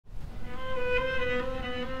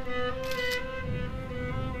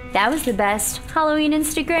That was the best Halloween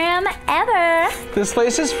Instagram ever. This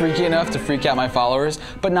place is freaky enough to freak out my followers,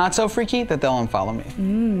 but not so freaky that they'll unfollow me.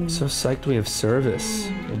 I'm so psyched we have service.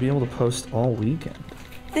 We'll be able to post all weekend.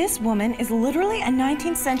 This woman is literally a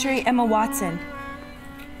 19th century Emma Watson.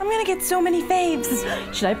 I'm gonna get so many faves.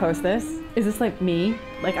 Should I post this? Is this like me?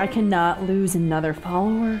 Like I cannot lose another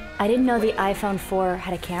follower? I didn't know the iPhone 4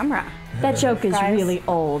 had a camera. That joke is Guys. really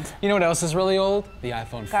old. You know what else is really old? The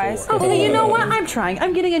iPhone 4. Guys. Okay, you know what? I'm trying.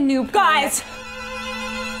 I'm getting a new Guys!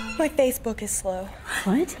 My Facebook is slow.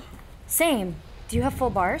 What? Same. Do you have full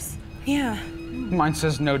bars? Yeah. Mine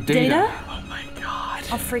says no data. Data? Oh my God.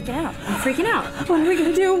 I'm freaking out. I'm freaking out. What are we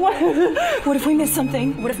gonna do? What if we miss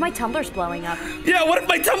something? What if my Tumblr's blowing up? Yeah, what if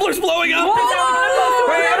my Tumblr's blowing up?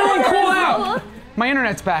 Hey, everyone cool out! My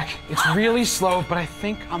internet's back. It's really slow, but I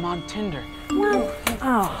think I'm on Tinder.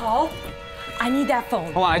 Paul, I need that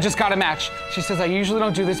phone. Hold on, I just got a match. She says I usually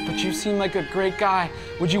don't do this, but you seem like a great guy.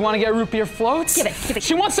 Would you want to get root beer floats? Give it.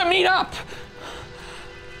 She wants to meet up!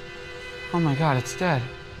 Oh my God, it's dead.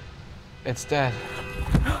 It's dead.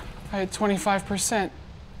 I had 25%.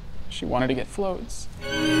 She wanted to get floats.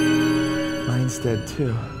 Mine's dead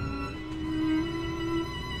too.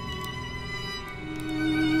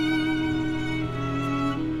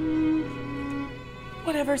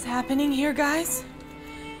 Whatever's happening here, guys,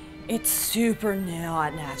 it's super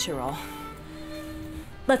not natural.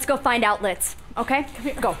 Let's go find outlets, okay? Come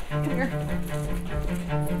here, go. Come here.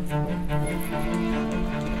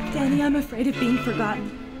 Danny, I'm afraid of being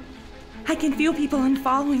forgotten. I can feel people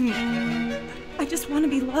unfollowing me. I just want to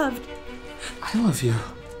be loved. I love you.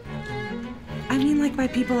 I mean, like by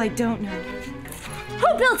people I don't know.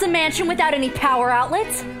 Who builds a mansion without any power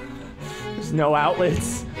outlets? There's no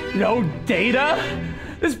outlets, no data.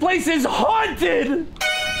 This place is haunted!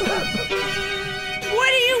 What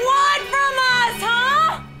do you want from us,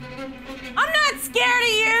 huh? I'm not scared of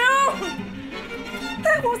you!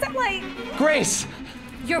 What was that like? Grace!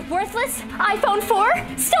 Your worthless iPhone 4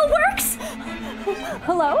 still works?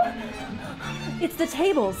 Hello? It's the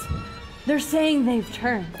tables. They're saying they've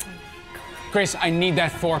turned. Grace, I need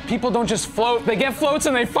that 4. People don't just float. They get floats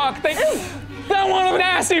and they fuck. They want a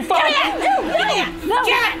nasty fuck.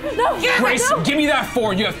 Grace, give me that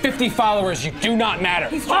 4. You have 50 followers. You do not matter.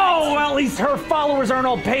 Oh, well, at least her followers aren't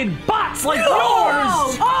all paid bots like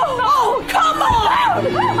yours! Oh, come on!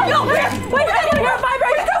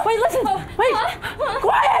 Wait, listen. Wait.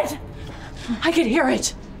 Quiet! I can hear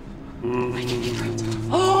it.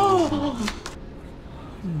 Oh!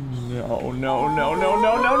 No.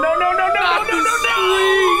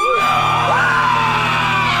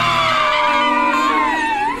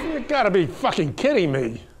 You gotta be fucking kidding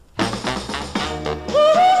me.